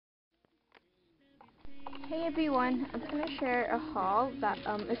Hey everyone, I'm gonna share a haul that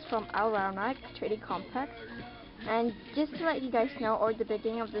is from Al Raunak Trading Complex. And just to let you guys know, or the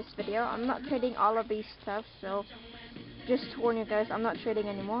beginning of this video, I'm not trading all of these stuff, so just to warn you guys, I'm not trading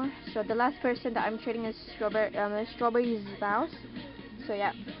anymore. So the last person that I'm trading is Strawberry's Mouse. So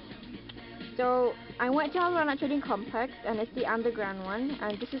yeah. So I went to Al Raunak Trading Complex, and it's the underground one,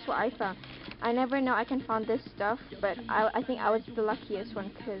 and this is what I found. I never know I can find this stuff, but I think I was the luckiest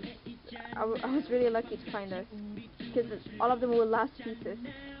one, because I was really lucky to find this, because all of them were last pieces.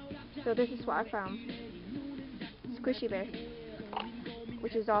 So this is what I found. Squishy Bear,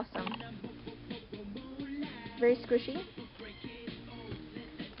 which is awesome. Very squishy.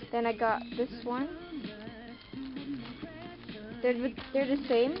 Then I got this one. They're the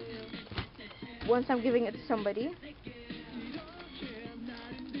same. Once I'm giving it to somebody,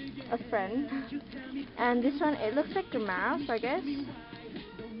 a friend. And this one, it looks like a mouse, I guess.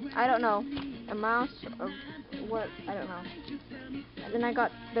 I don't know. A mouse or what? I don't know. And then I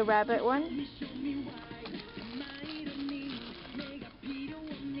got the rabbit one.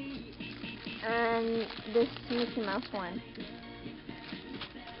 And this Mickey Mouse one.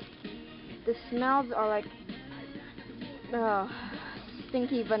 The smells are like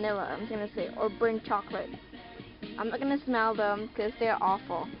stinky vanilla, I'm gonna say, or burnt chocolate. I'm not gonna smell them because they're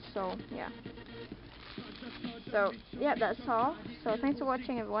awful. So yeah. So yeah, that's all. So thanks for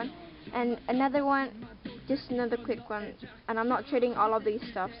watching, everyone. And another one, just another quick one. And I'm not trading all of these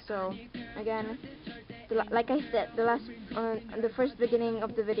stuff. So again, like I said, the first beginning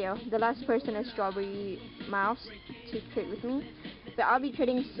of the video, the last person is Strawberry Mouse to trade with me. But I'll be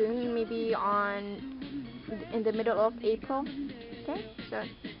trading soon, maybe in the middle of April. Okay, so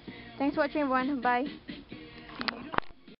thanks for watching, everyone. Bye.